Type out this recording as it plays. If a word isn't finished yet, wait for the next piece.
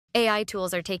AI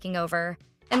tools are taking over,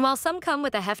 and while some come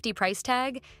with a hefty price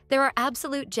tag, there are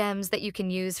absolute gems that you can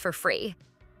use for free.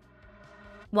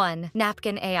 1.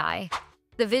 Napkin AI,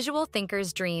 the visual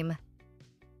thinker's dream.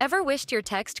 Ever wished your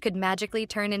text could magically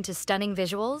turn into stunning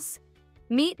visuals?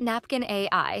 Meet Napkin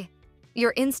AI,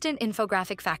 your instant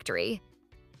infographic factory.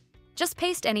 Just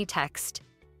paste any text,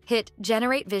 hit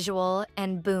Generate Visual,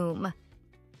 and boom.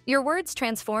 Your words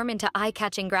transform into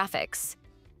eye-catching graphics.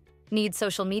 Need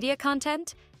social media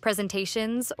content,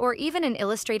 presentations, or even an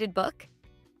illustrated book?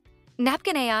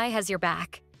 Napkin AI has your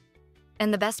back.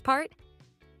 And the best part?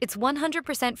 It's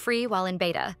 100% free while in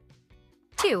beta.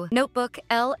 2. Notebook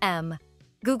LM,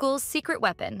 Google's secret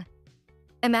weapon.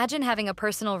 Imagine having a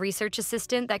personal research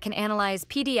assistant that can analyze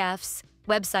PDFs,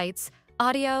 websites,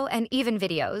 audio, and even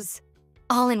videos,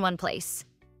 all in one place.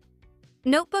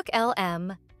 Notebook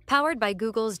LM, powered by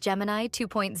Google's Gemini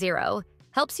 2.0,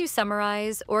 helps you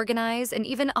summarize, organize, and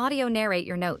even audio narrate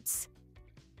your notes.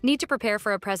 Need to prepare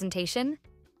for a presentation?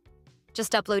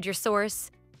 Just upload your source,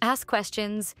 ask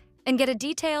questions, and get a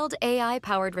detailed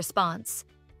AI-powered response,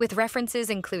 with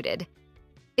references included.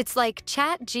 It's like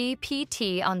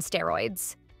ChatGPT on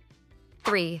steroids.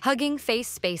 3. Hugging Face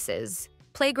Spaces,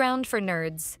 playground for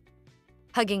nerds.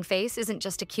 Hugging Face isn't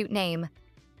just a cute name.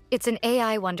 It's an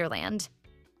AI wonderland.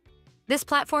 This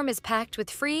platform is packed with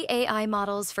free AI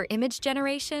models for image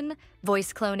generation,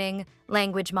 voice cloning,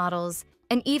 language models,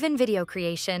 and even video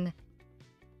creation.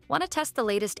 Want to test the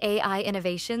latest AI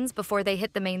innovations before they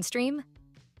hit the mainstream?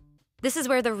 This is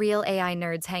where the real AI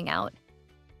nerds hang out.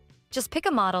 Just pick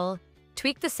a model,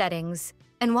 tweak the settings,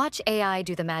 and watch AI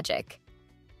do the magic.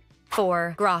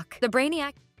 4. Grok, the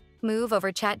brainiac. Move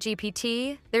over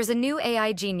ChatGPT, there's a new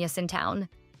AI genius in town.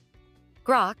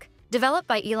 Grok, developed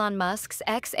by Elon Musk's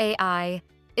XAI,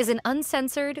 is an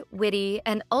uncensored, witty,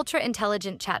 and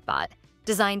ultra-intelligent chatbot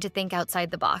designed to think outside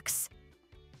the box.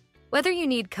 Whether you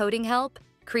need coding help,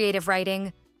 creative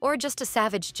writing, or just a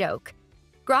savage joke,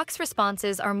 Grok's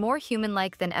responses are more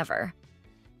human-like than ever.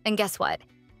 And guess what?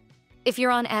 If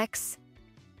you're on X,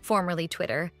 formerly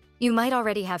Twitter, you might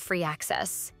already have free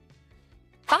access.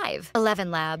 5.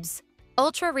 ElevenLabs,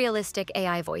 ultra-realistic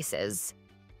AI voices.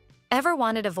 Ever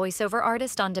wanted a voiceover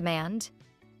artist on demand?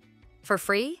 For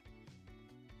free?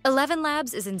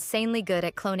 ElevenLabs is insanely good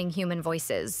at cloning human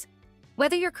voices.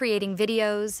 Whether you're creating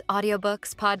videos,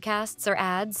 audiobooks, podcasts, or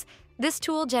ads, this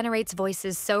tool generates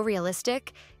voices so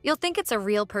realistic, you'll think it's a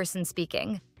real person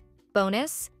speaking.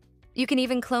 Bonus, you can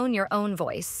even clone your own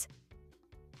voice.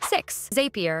 6.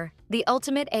 Zapier, the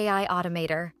ultimate AI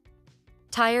automator.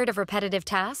 Tired of repetitive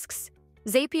tasks?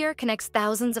 Zapier connects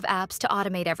thousands of apps to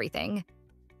automate everything.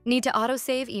 Need to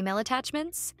autosave email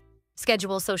attachments?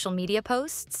 Schedule social media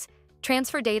posts?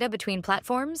 Transfer data between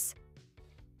platforms?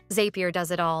 Zapier does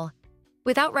it all,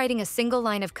 without writing a single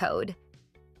line of code.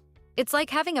 It's like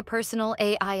having a personal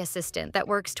AI assistant that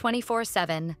works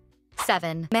 24/7.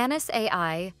 7. Manus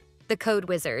AI, the code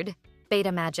wizard,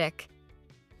 beta magic.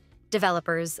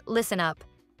 Developers, listen up.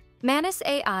 Manus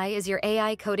AI is your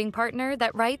AI coding partner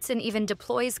that writes and even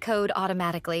deploys code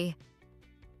automatically.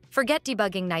 Forget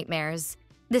debugging nightmares.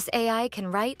 This AI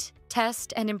can write,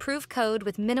 test, and improve code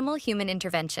with minimal human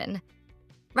intervention.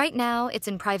 Right now, it's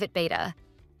in private beta,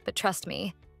 but trust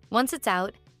me, once it's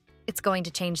out, it's going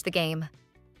to change the game.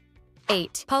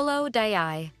 8.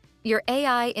 Pollo.ai, your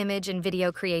AI image and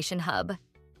video creation hub.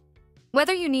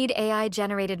 Whether you need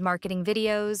AI-generated marketing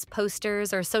videos,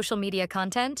 posters, or social media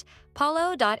content,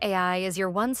 Pollo.ai is your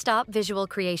one-stop visual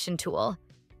creation tool.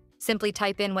 Simply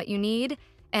type in what you need,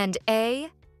 and I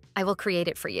will create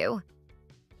it for you.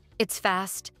 It's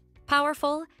fast,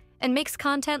 powerful, and makes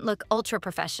content look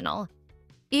ultra-professional,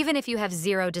 even if you have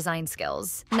zero design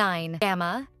skills. 9.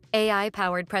 Gamma,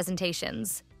 AI-powered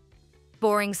presentations.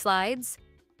 Boring slides?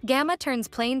 Gamma turns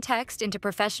plain text into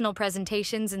professional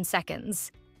presentations in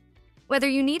seconds. Whether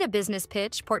you need a business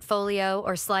pitch, portfolio,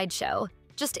 or slideshow,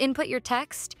 just input your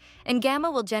text, and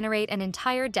Gamma will generate an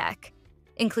entire deck,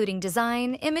 including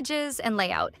design, images, and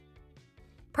layout.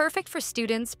 Perfect for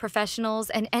students, professionals,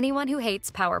 and anyone who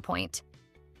hates PowerPoint.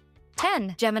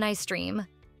 10. Gemini Stream,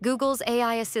 Google's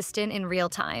AI assistant in real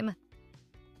time.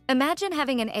 Imagine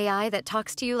having an AI that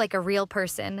talks to you like a real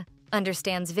person,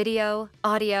 understands video,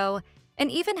 audio,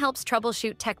 and even helps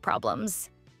troubleshoot tech problems.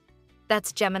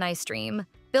 That's Gemini Stream,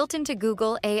 built into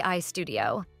Google AI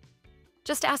Studio.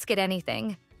 Just ask it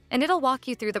anything, and it'll walk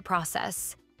you through the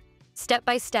process, step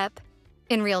by step,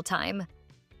 in real time.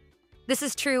 This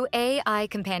is true AI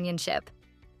companionship.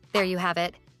 There you have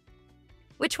it.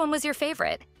 Which one was your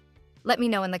favorite? Let me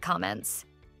know in the comments.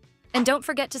 And don't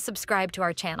forget to subscribe to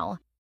our channel.